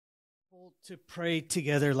able to pray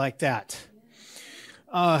together like that.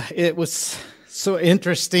 It was so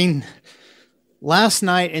interesting. Last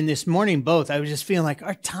night and this morning, both, I was just feeling like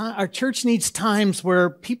our church needs times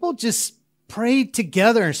where people just pray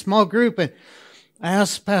together in a small group. And I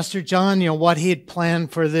asked Pastor John, what he had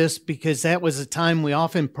planned for this, because that was a time we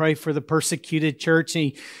often pray for the persecuted church.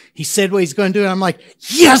 And he said what he's going to do. And I'm like,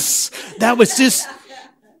 yes,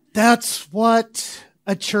 that's what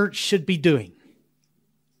a church should be doing.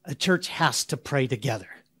 A church has to pray together,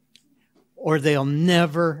 or they'll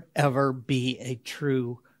never, ever be a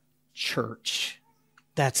true church.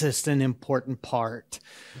 That's just an important part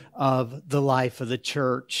of the life of the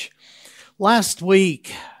church. Last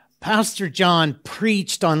week, Pastor John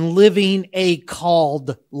preached on living a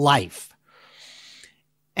called life.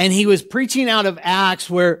 And he was preaching out of Acts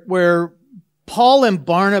where Paul and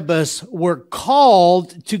Barnabas were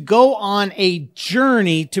called to go on a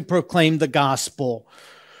journey to proclaim the gospel.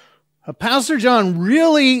 Pastor John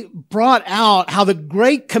really brought out how the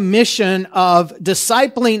Great Commission of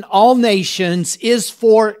discipling all nations is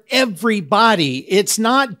for everybody. It's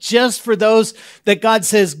not just for those that God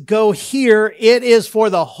says, go here. It is for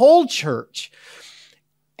the whole church.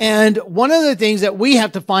 And one of the things that we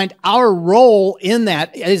have to find our role in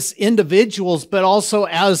that as individuals, but also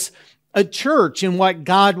as a church, and what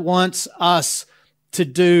God wants us to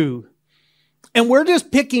do. And we're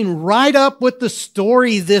just picking right up with the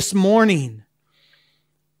story this morning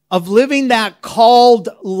of living that called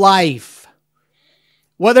life.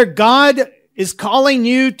 Whether God is calling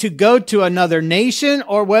you to go to another nation,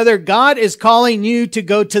 or whether God is calling you to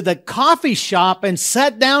go to the coffee shop and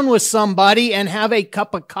sit down with somebody and have a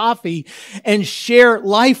cup of coffee and share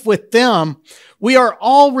life with them, we are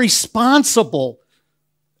all responsible.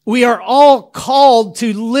 We are all called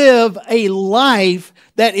to live a life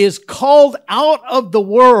that is called out of the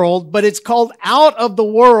world, but it's called out of the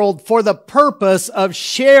world for the purpose of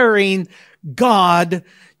sharing God,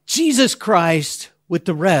 Jesus Christ, with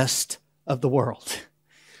the rest of the world.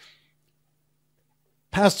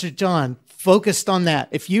 Pastor John focused on that.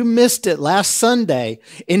 If you missed it last Sunday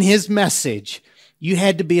in his message, you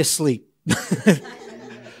had to be asleep.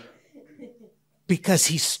 Because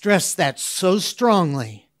he stressed that so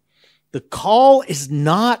strongly. The call is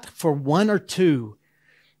not for one or two.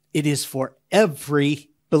 It is for every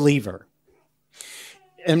believer.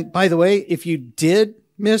 And by the way, if you did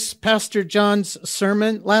miss Pastor John's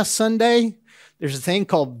sermon last Sunday, there's a thing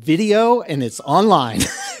called video, and it's online.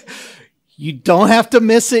 You don't have to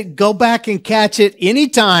miss it. Go back and catch it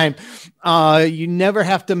anytime. You never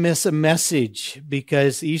have to miss a message,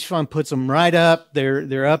 because each one puts them right up.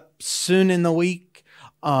 They're up soon in the week.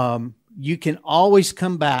 You can always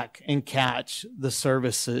come back and catch the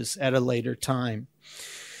services at a later time.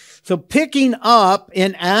 So picking up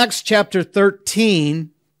in Acts chapter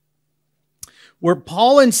 13, where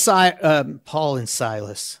Paul and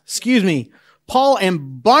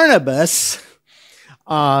Barnabas,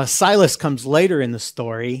 Silas comes later in the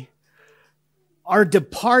story, are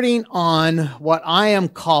departing on what I am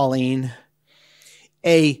calling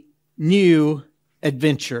a new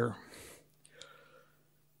adventure.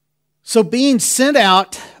 So being sent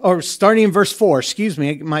out, or starting in verse 4,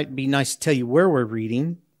 it might be nice to tell you where we're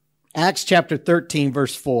reading. Acts chapter 13,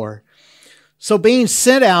 verse 4. So being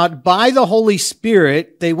sent out by the Holy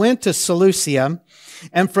Spirit, they went to Seleucia,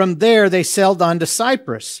 and from there they sailed on to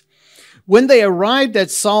Cyprus. When they arrived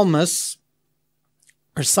at Salamis,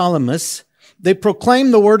 they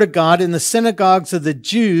proclaimed the word of God in the synagogues of the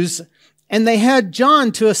Jews, and they had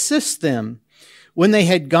John to assist them. When they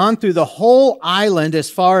had gone through the whole island as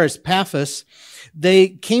far as Paphos, they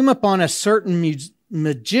came upon a certain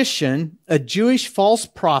magician, a Jewish false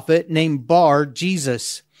prophet named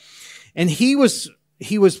Bar-Jesus. And he was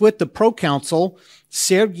with the proconsul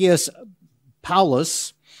Sergius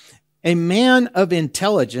Paulus, a man of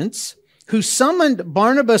intelligence, who summoned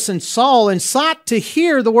Barnabas and Saul and sought to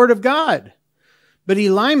hear the word of God. But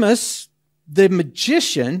Elymas, the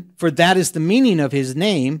magician, for that is the meaning of his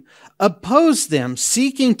name, opposed them,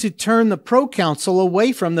 seeking to turn the proconsul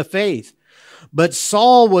away from the faith. But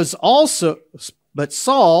Saul, who was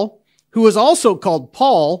also called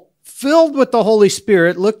Paul, filled with the Holy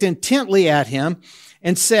Spirit, looked intently at him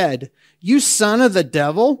and said, "You son of the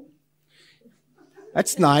devil."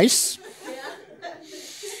 That's nice.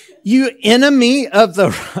 "You enemy of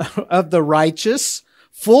the righteous,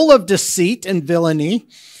 full of deceit and villainy.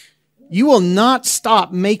 You will not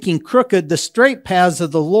stop making crooked the straight paths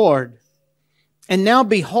of the Lord." And now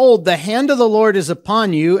behold, the hand of the Lord is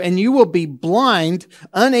upon you, and you will be blind,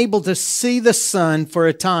 unable to see the sun for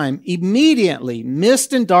a time. Immediately,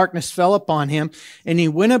 mist and darkness fell upon him, and he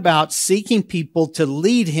went about seeking people to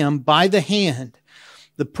lead him by the hand.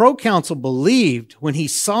 The proconsul believed when he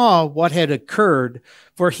saw what had occurred,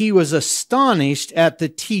 for he was astonished at the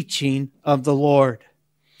teaching of the Lord.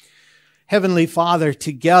 Heavenly Father,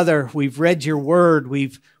 together we've read your word.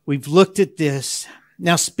 We've looked at this.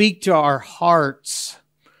 Now speak to our hearts.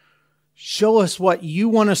 Show us what you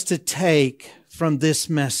want us to take from this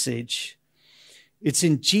message. It's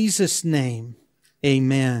in Jesus' name.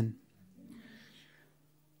 Amen.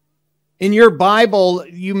 In your Bible,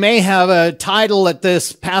 you may have a title at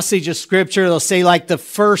this passage of Scripture. They'll say like the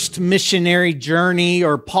first missionary journey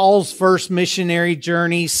or Paul's first missionary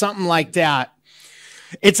journey, something like that.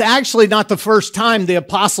 It's actually not the first time the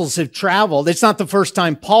apostles have traveled. It's not the first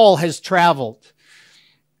time Paul has traveled.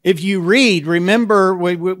 If you read, remember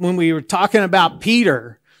when we were talking about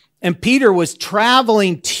Peter, and Peter was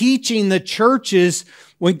traveling, teaching the churches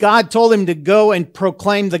when God told him to go and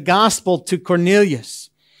proclaim the gospel to Cornelius.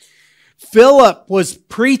 Philip was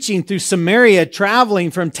preaching through Samaria, traveling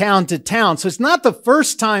from town to town. So it's not the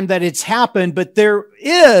first time that it's happened, but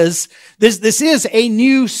this is a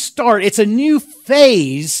new start. It's a new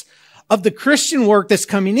phase of the Christian work that's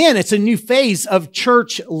coming in. It's a new phase of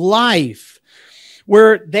church life,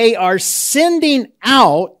 where they are sending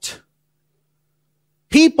out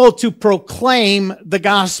people to proclaim the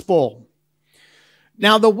gospel.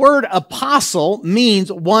 Now, the word apostle means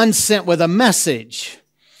one sent with a message.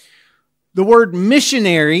 The word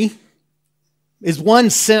missionary is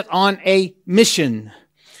one sent on a mission.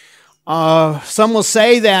 Some will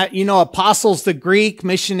say that, apostle's the Greek,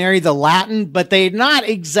 missionary the Latin, but they're not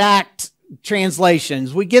exact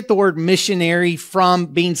translations. We get the word missionary from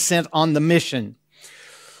being sent on the mission.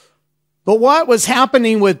 But what was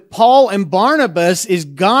happening with Paul and Barnabas is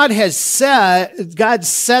God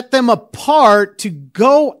set them apart to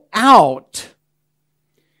go out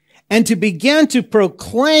and to begin to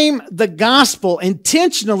proclaim the gospel,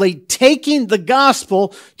 intentionally taking the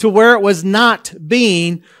gospel to where it was not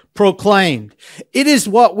being proclaimed. It is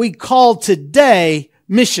what we call today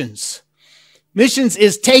missions. Missions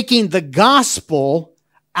is taking the gospel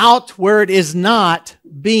out where it is not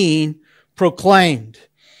being proclaimed.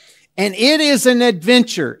 And it is an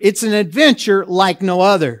adventure. It's an adventure like no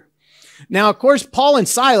other. Now, of course, Paul and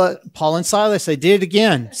Silas, I did it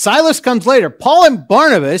again. Silas comes later. Paul and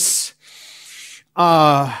Barnabas,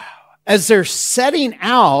 as they're setting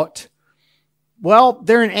out, well,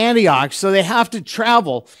 they're in Antioch, so they have to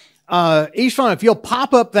travel. Each one, if you'll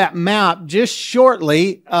pop up that map just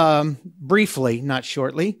shortly, briefly, not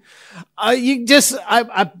shortly. I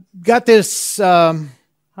got this, I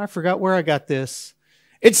forgot where I got this.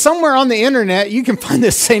 It's somewhere on the internet. You can find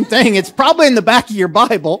the same thing. It's probably in the back of your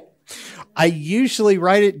Bible. I usually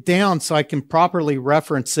write it down so I can properly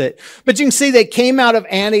reference it. But you can see they came out of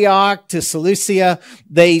Antioch to Seleucia.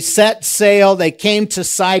 They set sail. They came to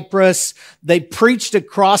Cyprus. They preached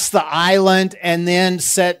across the island and then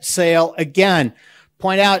set sail again.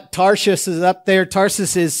 Point out Tarshish is up there.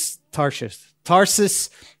 Tarsus is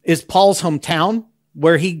Paul's hometown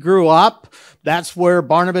where he grew up. That's where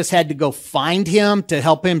Barnabas had to go find him to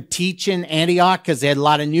help him teach in Antioch because they had a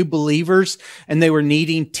lot of new believers and they were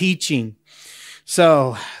needing teaching.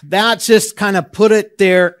 So that's just kind of put it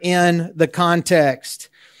there in the context.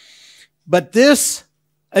 But this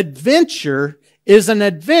adventure is an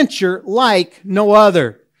adventure like no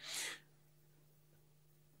other.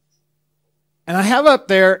 And I have up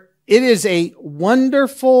there, it is a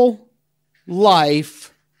wonderful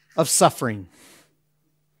life of suffering.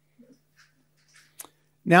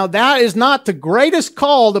 Now, that is not the greatest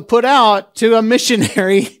call to put out to a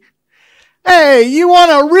missionary. Hey, you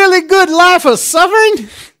want a really good life of suffering?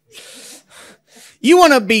 You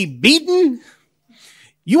want to be beaten?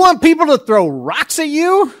 You want people to throw rocks at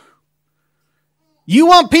you? You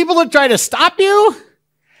want people to try to stop you?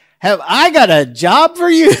 Have I got a job for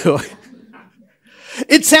you?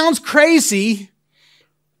 It sounds crazy,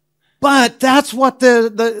 but that's what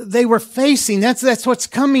they were facing. That's what's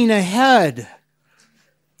coming ahead.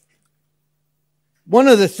 One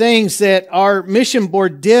of the things that our mission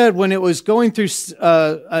board did when it was going through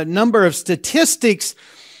a number of statistics,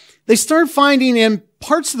 they started finding in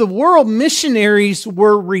parts of the world, missionaries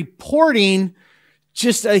were reporting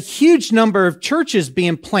just a huge number of churches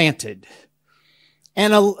being planted.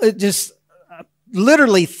 And just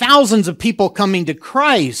literally thousands of people coming to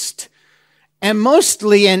Christ. and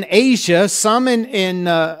mostly in Asia, some in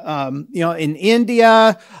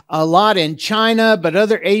India, a lot in China, but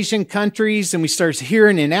other Asian countries. And we started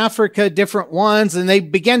hearing in Africa, different ones. And they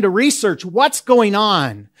began to research what's going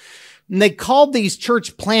on. And they called these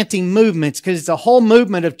church planting movements because it's a whole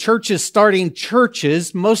movement of churches starting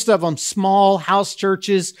churches, most of them small house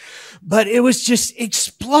churches, but it was just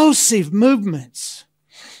explosive movements.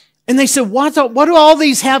 And they said, what do all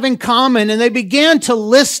these have in common? And they began to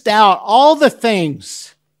list out all the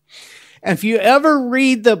things. And if you ever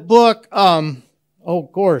read the book,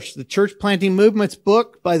 the Church Planting Movements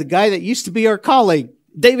book by the guy that used to be our colleague,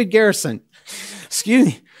 David Garrison. Excuse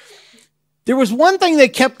me. There was one thing they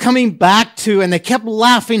kept coming back to and they kept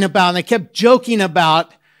laughing about and they kept joking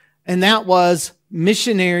about, and that was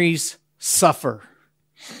missionaries suffer.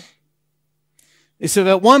 They said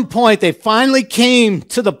at one point, they finally came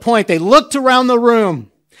to the point, they looked around the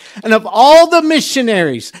room, and of all the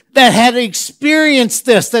missionaries that had experienced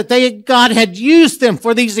this, God had used them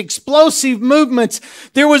for these explosive movements,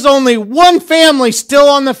 there was only one family still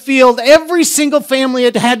on the field. Every single family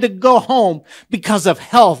had to go home because of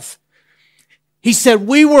health. He said,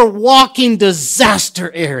 we were walking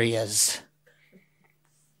disaster areas.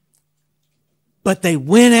 But they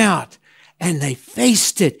went out and they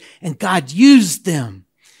faced it, and God used them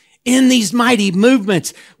in these mighty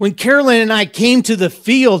movements. When Carolyn and I came to the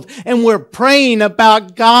field and we're praying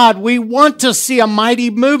about God, we want to see a mighty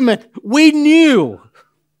movement. We knew.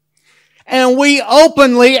 And we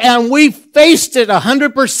openly, and we faced it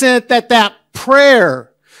 100% that prayer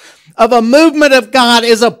of a movement of God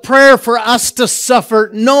is a prayer for us to suffer.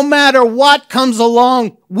 No matter what comes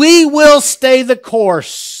along, we will stay the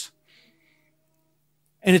course.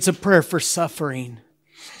 And it's a prayer for suffering.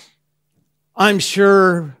 I'm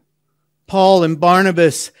sure Paul and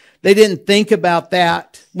Barnabas, they didn't think about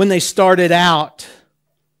that when they started out.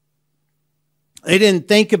 They didn't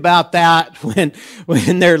think about that when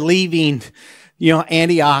they're leaving,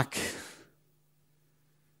 Antioch.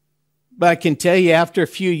 But I can tell you, after a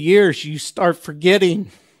few years, you start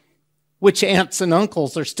forgetting which aunts and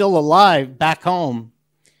uncles are still alive back home.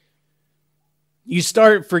 You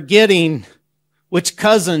start forgetting which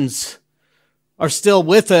cousins are still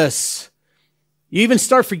with us. You even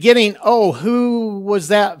start forgetting, who was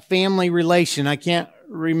that family relation? I can't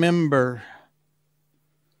remember.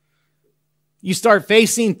 You start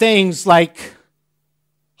facing things like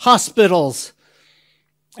hospitals,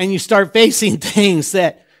 and you start facing things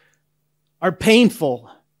that are painful.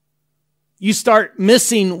 You start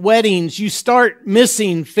missing weddings. You start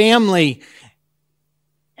missing family.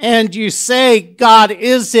 And you say, God,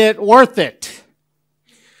 is it worth it?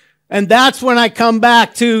 And that's when I come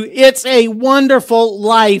back to, it's a wonderful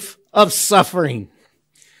life of suffering.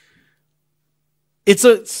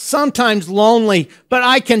 It's sometimes lonely, but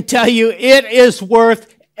I can tell you it is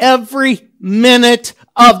worth every minute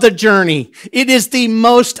of the journey. It is the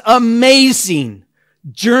most amazing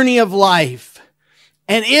journey of life.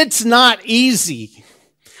 And it's not easy.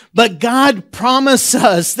 But God promised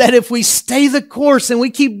us that if we stay the course and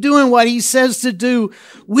we keep doing what He says to do,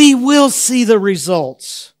 we will see the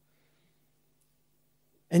results.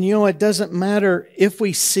 And it doesn't matter if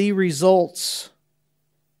we see results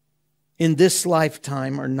in this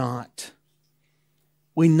lifetime or not.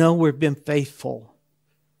 We know we've been faithful.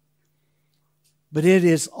 But it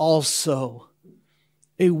is also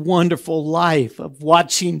a wonderful life of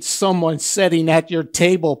watching someone sitting at your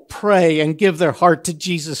table pray and give their heart to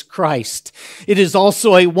Jesus Christ. It is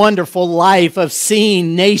also a wonderful life of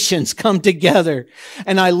seeing nations come together.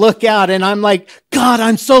 And I look out and I'm like, God,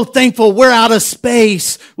 I'm so thankful we're out of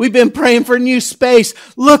space. We've been praying for new space.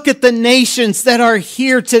 Look at the nations that are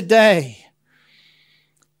here today.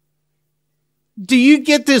 Do you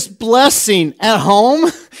get this blessing at home,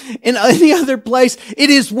 in any other place? It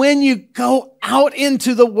is when you go out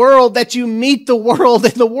into the world that you meet the world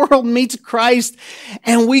and the world meets Christ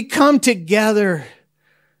and we come together.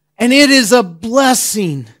 And it is a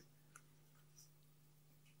blessing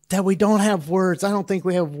that we don't have words. I don't think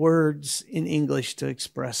we have words in English to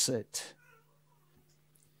express it.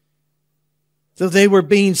 So they were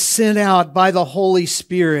being sent out by the Holy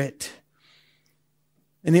Spirit.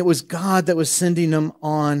 And it was God that was sending them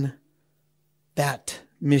on that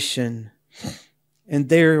mission. And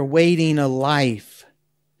they're awaiting a life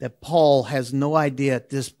that Paul has no idea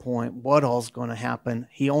at this point what all's going to happen.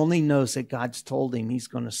 He only knows that God's told him he's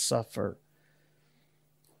going to suffer.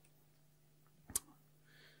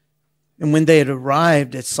 And when they had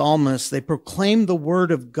arrived at Salamis, they proclaimed the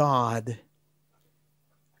word of God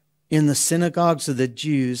in the synagogues of the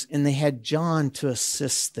Jews, and they had John to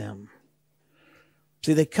assist them.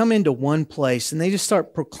 See, they come into one place and they just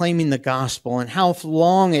start proclaiming the gospel, and how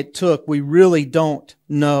long it took, we really don't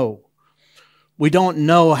know. We don't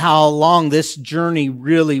know how long this journey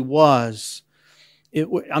really was.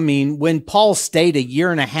 When Paul stayed 1.5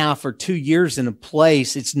 years or 2 years in a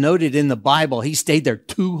place, it's noted in the Bible, he stayed there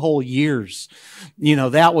 2 whole years.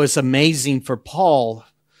 That was amazing for Paul.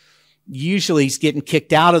 Usually he's getting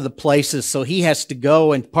kicked out of the places, so he has to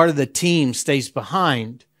go, and part of the team stays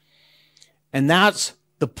behind. And that's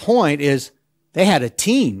the point, is they had a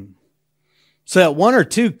team. So that 1 or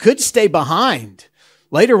 2 could stay behind.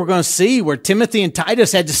 Later we're going to see where Timothy and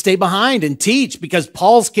Titus had to stay behind and teach because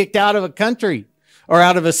Paul's kicked out of a country, or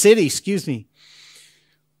out of a city,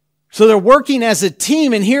 So they're working as a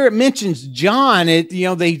team, and here it mentions John.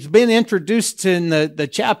 They've been introduced in the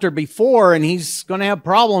chapter before, and he's going to have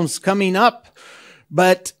problems coming up.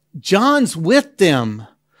 But John's with them.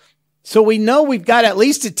 So we know we've got at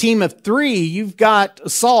least a team of 3. You've got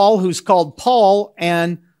Saul, who's called Paul,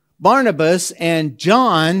 and Barnabas, and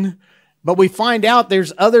John. But we find out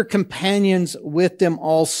there's other companions with them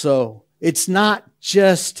also. It's not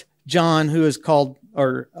just John who is called,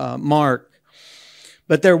 or Mark.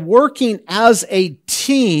 But they're working as a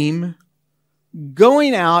team,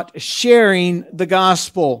 going out, sharing the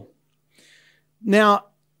gospel. Now,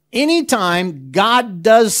 anytime God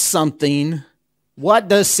does something, what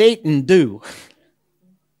does Satan do?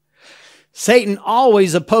 Satan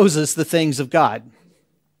always opposes the things of God.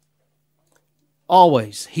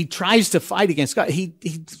 Always. He tries to fight against God.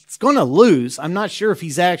 He's going to lose. I'm not sure if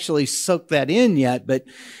he's actually soaked that in yet, but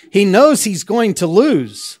he knows he's going to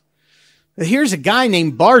lose. Here's a guy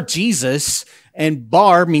named Bar-Jesus, and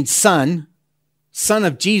Bar means son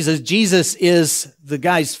of Jesus. Jesus is the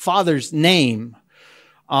guy's father's name.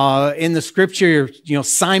 In the scripture,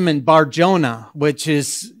 Simon Bar-Jonah, which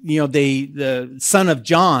is, the son of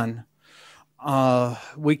John.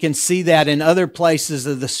 We can see that in other places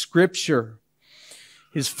of the scripture.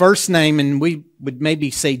 His first name, and we would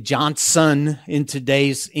maybe say Johnson in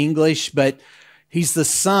today's English, but he's the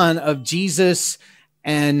son of Jesus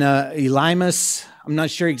and Elymas. I'm not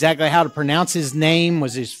sure exactly how to pronounce his name,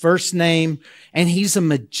 was his first name. And he's a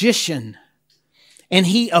magician. And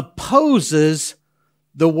he opposes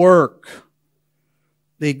the work.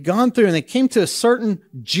 They'd gone through and they came to a certain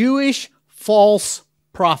Jewish false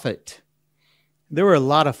prophet. There were a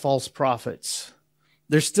lot of false prophets.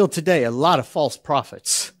 There's still today a lot of false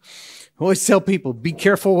prophets. I always tell people, be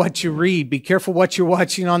careful what you read. Be careful what you're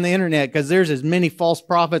watching on the internet, because there's as many false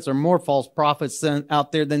prophets or more false prophets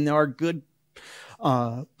out there than there are good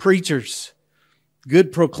preachers,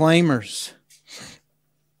 good proclaimers.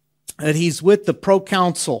 And he's with the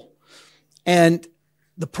proconsul. And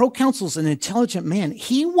the proconsul's an intelligent man.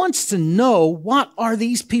 He wants to know, what are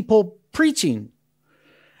these people preaching?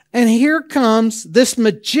 And here comes this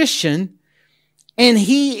magician, and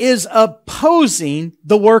he is opposing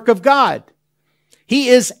the work of God. He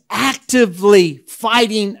is actively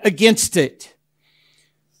fighting against it.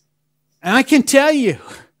 And I can tell you,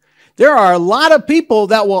 there are a lot of people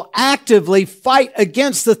that will actively fight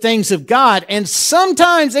against the things of God, and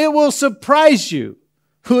sometimes it will surprise you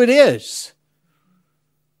who it is.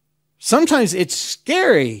 Sometimes it's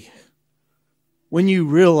scary when you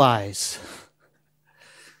realize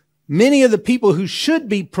many of the people who should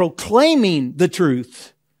be proclaiming the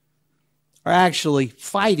truth are actually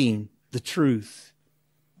fighting the truth.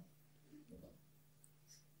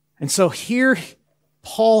 And so here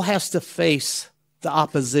Paul has to face the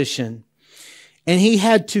opposition, and he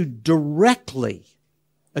had to directly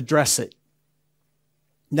address it.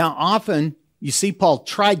 Now, often you see Paul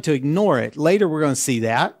tried to ignore it. Later we're going to see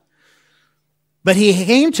that. But he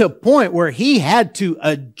came to a point where he had to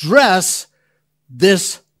address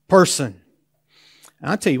this person. And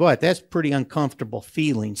I'll tell you what, that's pretty uncomfortable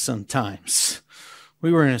feeling sometimes.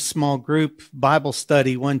 We were in a small group Bible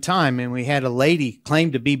study one time, and we had a lady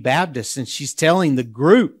claim to be Baptist, and she's telling the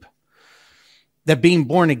group that being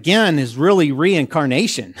born again is really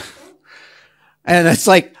reincarnation. And it's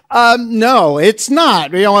like, no, it's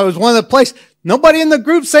not. It was one of the places. Nobody in the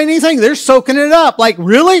group saying anything. They're soaking it up. Like,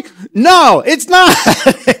 really? No, it's not.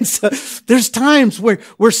 And so there's times where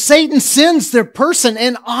Satan sends their person,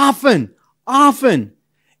 and often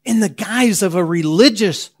in the guise of a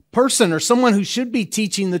religious person or someone who should be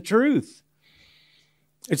teaching the truth.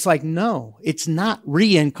 It's like, no, it's not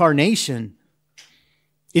reincarnation.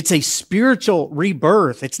 It's a spiritual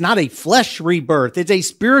rebirth. It's not a flesh rebirth. It's a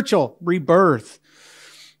spiritual rebirth.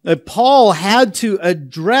 Paul had to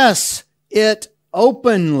address it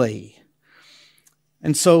openly.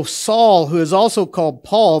 And so Saul, who is also called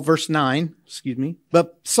Paul, verse 9,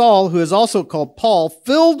 but Saul, who is also called Paul,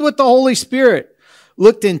 filled with the Holy Spirit,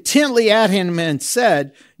 looked intently at him and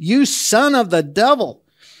said, "You son of the devil,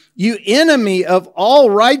 you enemy of all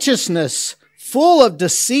righteousness, full of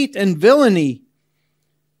deceit and villainy,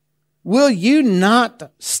 will you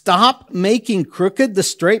not stop making crooked the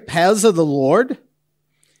straight paths of the Lord?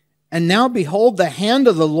 And now behold, the hand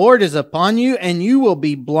of the Lord is upon you, and you will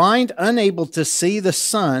be blind, unable to see the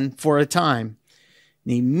sun for a time."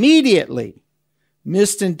 And immediately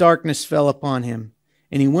mist and darkness fell upon him,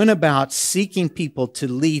 and he went about seeking people to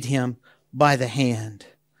lead him by the hand.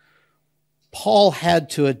 Paul had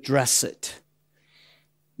to address it.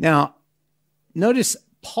 Now, notice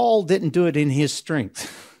Paul didn't do it in his strength.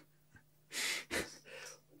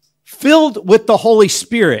 Filled with the Holy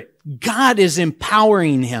Spirit, God is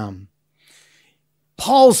empowering him.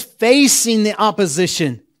 Paul's facing the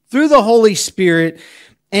opposition through the Holy Spirit,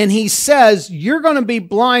 and he says, "You're going to be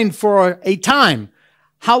blind for a time."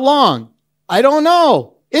 How long? I don't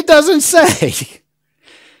know. It doesn't say.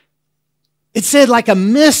 It said like a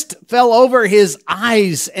mist fell over his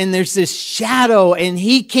eyes, and there's this shadow, and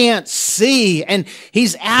he can't see, and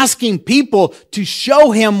he's asking people to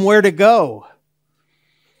show him where to go.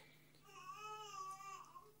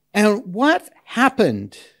 And what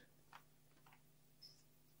happened?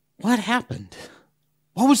 What happened?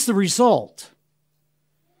 What was the result?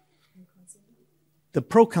 The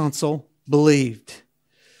proconsul believed.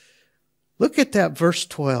 Look at that verse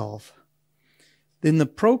 12. Then the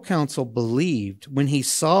proconsul believed when he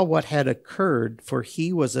saw what had occurred, for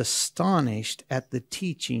he was astonished at the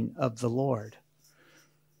teaching of the Lord.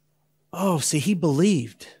 Oh, see, he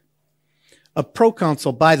believed. A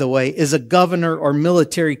proconsul, by the way, is a governor or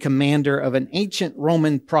military commander of an ancient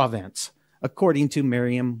Roman province, according to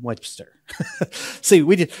Merriam-Webster. See,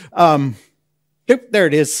 we did. There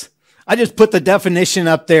it is. I just put the definition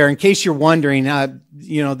up there in case you're wondering.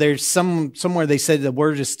 There's somewhere they said the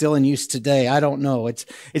word is still in use today. I don't know.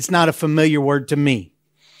 It's not a familiar word to me.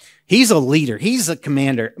 He's a leader. He's a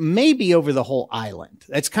commander, maybe over the whole island.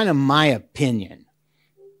 That's kind of my opinion.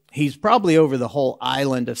 He's probably over the whole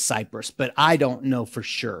island of Cyprus, but I don't know for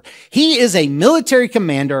sure. He is a military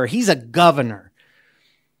commander, or he's a governor.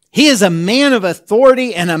 He is a man of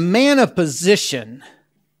authority and a man of position.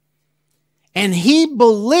 And he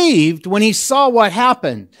believed when he saw what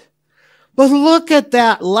happened. But look at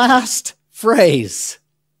that last phrase.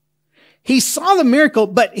 He saw the miracle,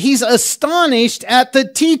 but he's astonished at the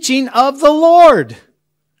teaching of the Lord.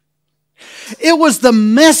 It was the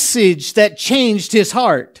message that changed his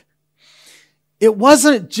heart. It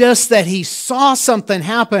wasn't just that he saw something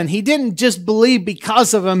happen. He didn't just believe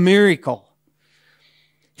because of a miracle.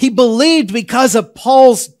 He believed because of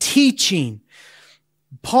Paul's teaching.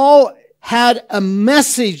 Paul had a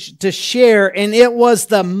message to share, and it was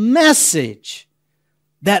the message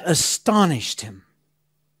that astonished him.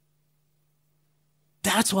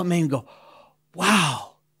 That's what made him go,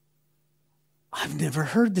 "Wow, I've never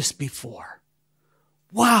heard this before.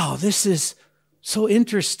 Wow, this is so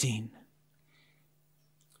interesting."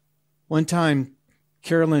 One time,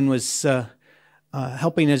 Carolyn was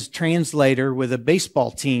helping as a translator with a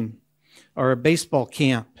baseball team or a baseball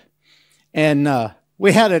camp. And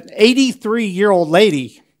we had an 83-year-old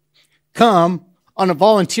lady come on a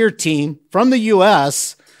volunteer team from the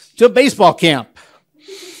U.S. to a baseball camp.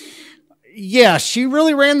 Yeah, she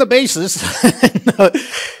really ran the bases.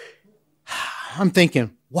 I'm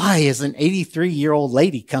thinking, why is an 83-year-old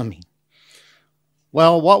lady coming?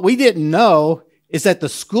 Well, what we didn't know is that the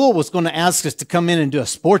school was going to ask us to come in and do a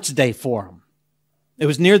sports day for them. It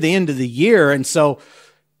was near the end of the year, and so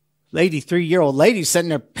the 83-year-old lady sitting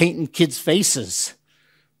there painting kids' faces.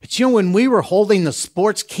 But when we were holding the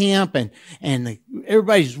sports camp and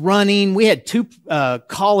everybody's running, we had two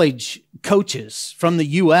college coaches from the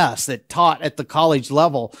U.S. that taught at the college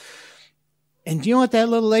level. And do you know what that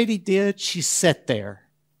little lady did? She sat there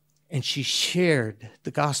and she shared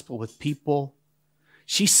the gospel with people.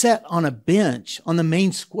 She sat on a bench on the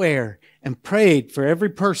main square and prayed for every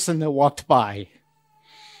person that walked by.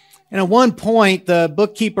 And at one point, the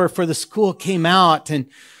bookkeeper for the school came out and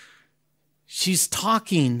she's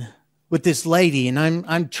talking with this lady, and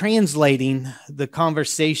I'm translating the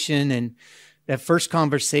conversation, and that first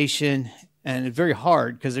conversation, and it's very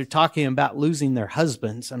hard because they're talking about losing their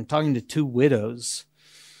husbands. I'm talking to two widows.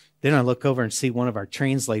 Then I look over and see one of our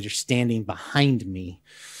translators standing behind me,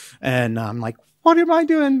 and I'm like, "What am I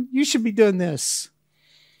doing? You should be doing this."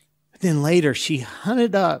 But then later, she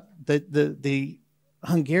hunted up the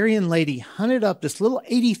Hungarian lady hunted up this little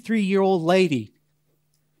 83-year-old lady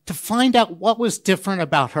to find out what was different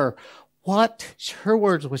about her. Her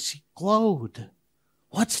words was she glowed.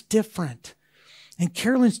 What's different? And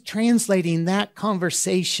Carolyn's translating that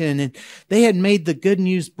conversation, and they had made the Good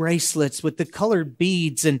News bracelets with the colored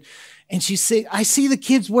beads. And she said, I see the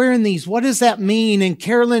kids wearing these. What does that mean? And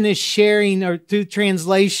Carolyn is sharing or through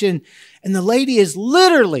translation. And the lady is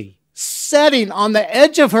literally sitting on the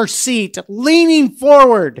edge of her seat, leaning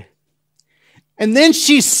forward. And then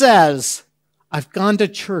she says, I've gone to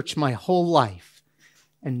church my whole life,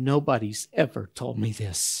 and nobody's ever told me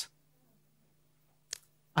this.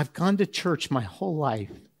 I've gone to church my whole life,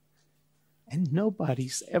 and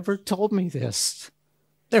nobody's ever told me this.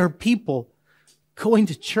 There are people going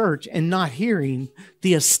to church and not hearing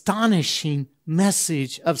the astonishing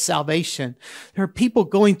message of salvation. There are people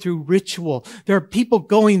going through ritual. There are people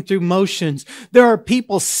going through motions. There are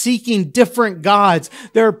people seeking different gods.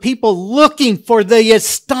 There are people looking for the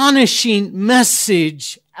astonishing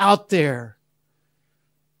message out there.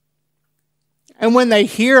 And when they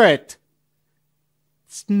hear it,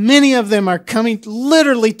 many of them are coming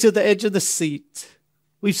literally to the edge of the seat.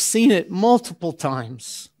 We've seen it multiple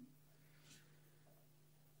times.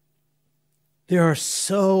 There are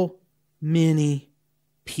so many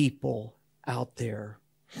people out there.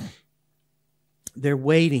 They're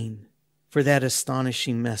waiting for that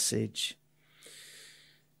astonishing message.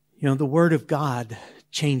 You know, the Word of God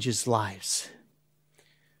changes lives.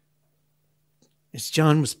 As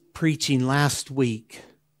John was preaching last week,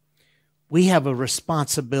 we have a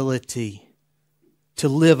responsibility to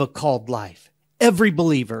live a called life. Every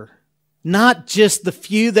believer, not just the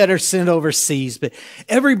few that are sent overseas, but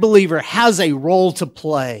every believer has a role to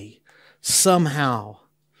play somehow.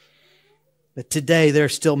 But today there are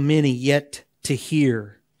still many yet to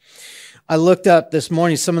hear. I looked up this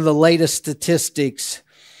morning some of the latest statistics.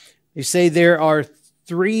 They say there are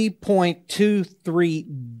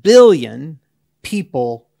 3.23 billion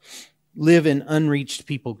people live in unreached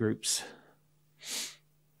people groups.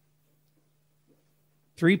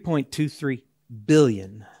 3.23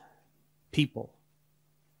 billion people.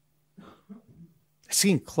 That's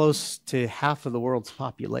getting close to half of the world's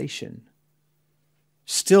population.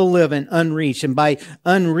 Still live in unreached. And by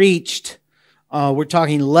unreached, we're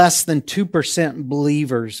talking less than 2%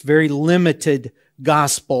 believers. Very limited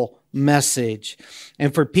gospel message.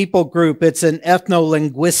 And for people group, it's an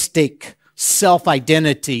ethno-linguistic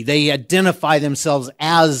self-identity. They identify themselves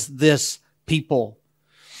as this people.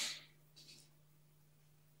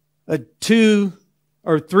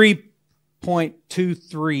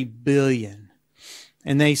 3.23 billion.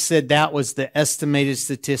 And they said that was the estimated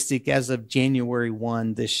statistic as of January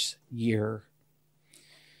 1 this year.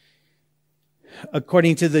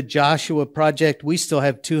 According to the Joshua Project, we still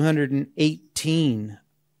have 218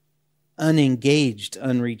 unengaged,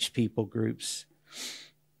 unreached people groups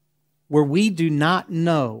where we do not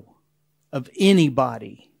know of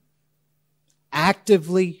anybody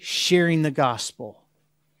actively sharing the gospel.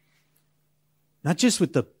 Not just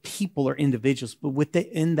with the people or individuals, but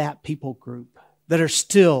in that people group that are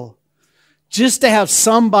still, just to have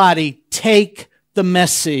somebody take the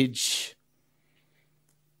message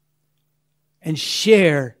and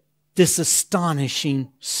share this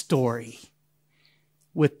astonishing story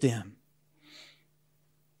with them.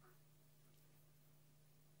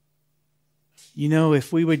 You know,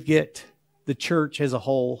 if we would get the church as a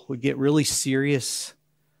whole, would get really serious,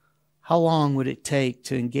 how long would it take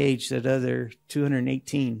to engage that other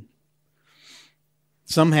 218?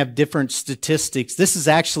 Some have different statistics. This is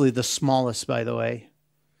actually the smallest, by the way.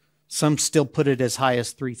 Some still put it as high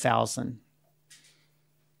as 3,000,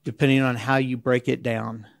 depending on how you break it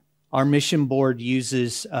down. Our mission board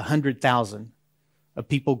uses 100,000, a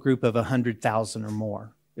people group of 100,000 or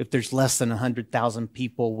more. If there's less than 100,000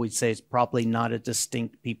 people, we'd say it's probably not a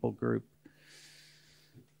distinct people group.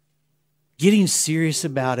 Getting serious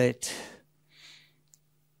about it,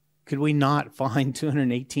 could we not find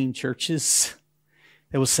 218 churches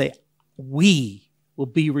that will say, we will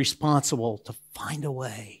be responsible to find a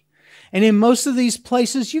way? And in most of these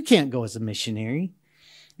places, you can't go as a missionary.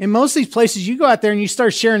 In most of these places, you go out there and you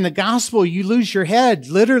start sharing the gospel, you lose your head,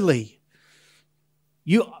 literally.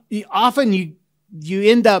 You often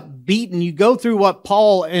end up beaten. You go through what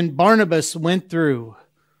Paul and Barnabas went through.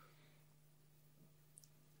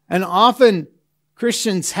 And often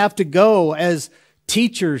Christians have to go as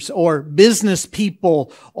teachers or business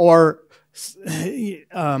people or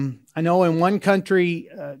I know in one country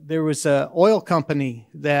there was an oil company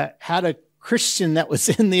that had a Christian that was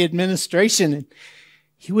in the administration, and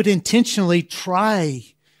he would intentionally try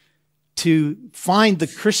to find the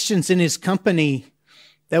Christians in his company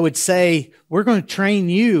that would say, we're going to train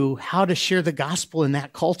you how to share the gospel in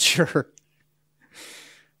that culture.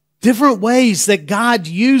 Different ways that God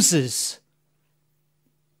uses.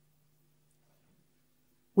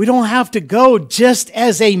 We don't have to go just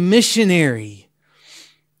as a missionary.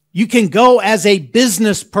 You can go as a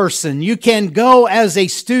business person. You can go as a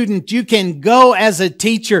student. You can go as a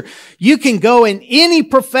teacher. You can go in any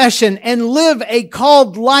profession and live a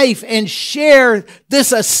called life and share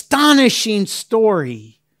this astonishing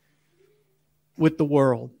story with the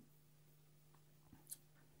world.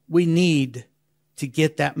 We need to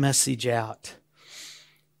get that message out.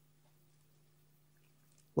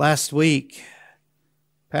 Last week,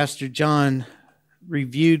 Pastor John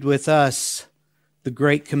reviewed with us the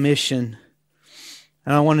Great Commission.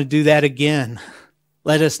 And I want to do that again.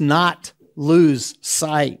 Let us not lose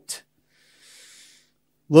sight.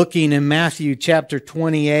 Looking in Matthew chapter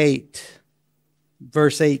 28,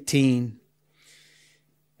 verse 18.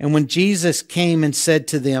 And when Jesus came and said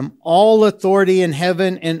to them, all authority in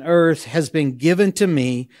heaven and earth has been given to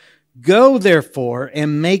me. Go therefore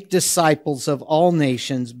and make disciples of all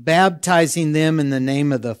nations, baptizing them in the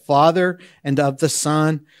name of the Father and of the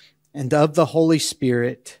Son and of the Holy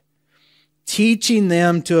Spirit, teaching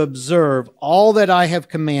them to observe all that I have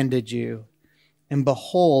commanded you. And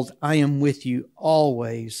behold, I am with you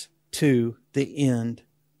always to the end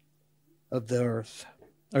of the earth,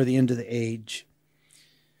 or the end of the age.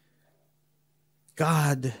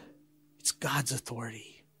 God, it's God's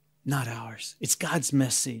authority, not ours. It's God's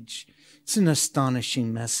message. It's an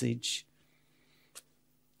astonishing message.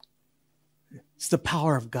 It's the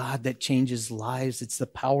power of God that changes lives. It's the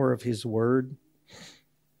power of His Word.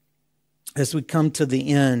 As we come to the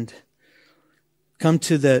end, come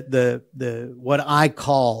to the what I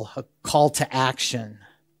call a call to action.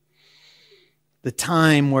 The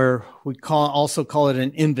time where we also call it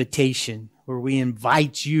an invitation, where we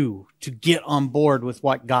invite you to get on board with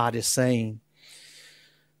what God is saying.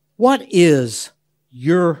 What is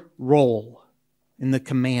your role in the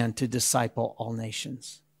command to disciple all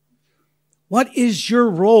nations? What is your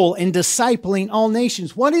role in discipling all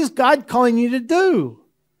nations? What is God calling you to do?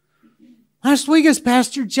 Last week, as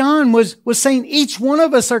Pastor John was saying, each one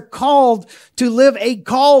of us are called to live a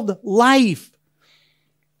called life.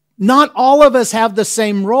 Not all of us have the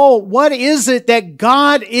same role. What is it that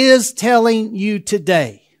God is telling you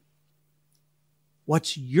today?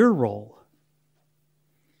 What's your role?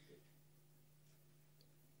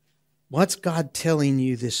 What's God telling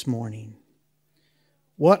you this morning?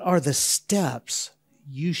 What are the steps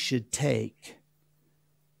you should take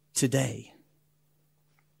today?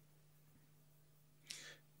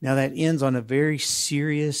 Now that ends on a very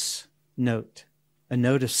serious note, a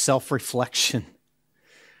note of self-reflection,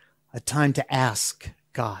 a time to ask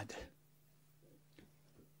God,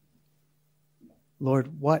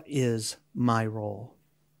 Lord, what is my role?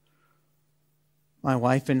 My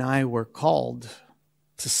wife and I were called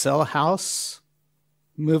to sell a house,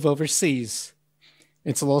 move overseas.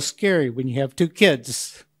 It's a little scary when you have 2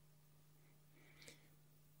 kids.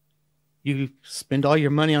 You spend all your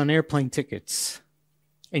money on airplane tickets,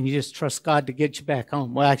 and you just trust God to get you back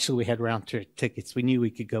home. Well, actually, we had round trip tickets. We knew we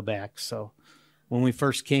could go back, so when we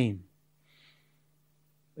first came.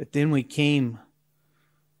 But then we came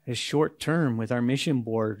as short term with our mission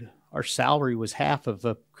board. Our salary was half of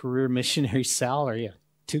a career missionary salary.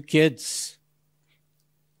 2 kids.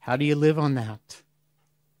 How do you live on that?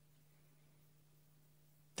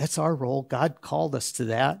 That's our role. God called us to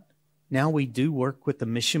that. Now we do work with the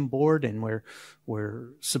mission board, and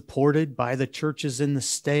we're supported by the churches in the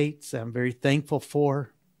States. I'm very thankful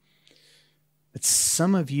for. But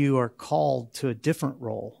some of you are called to a different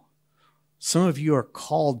role. Some of you are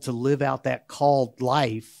called to live out that called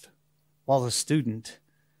life while a student.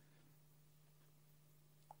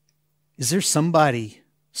 Is there somebody,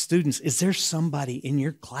 students, is there somebody in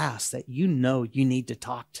your class that you know you need to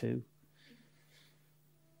talk to?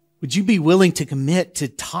 Would you be willing to commit to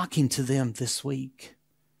talking to them this week?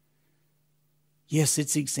 Yes,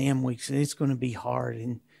 it's exam week, and it's going to be hard.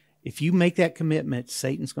 And if you make that commitment,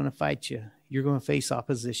 Satan's going to fight you. You're going to face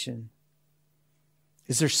opposition.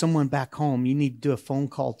 Is there someone back home you need to do a phone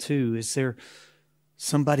call to? Is there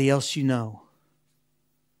somebody else you know?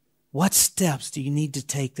 What steps do you need to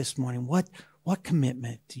take this morning? What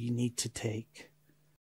commitment do you need to take?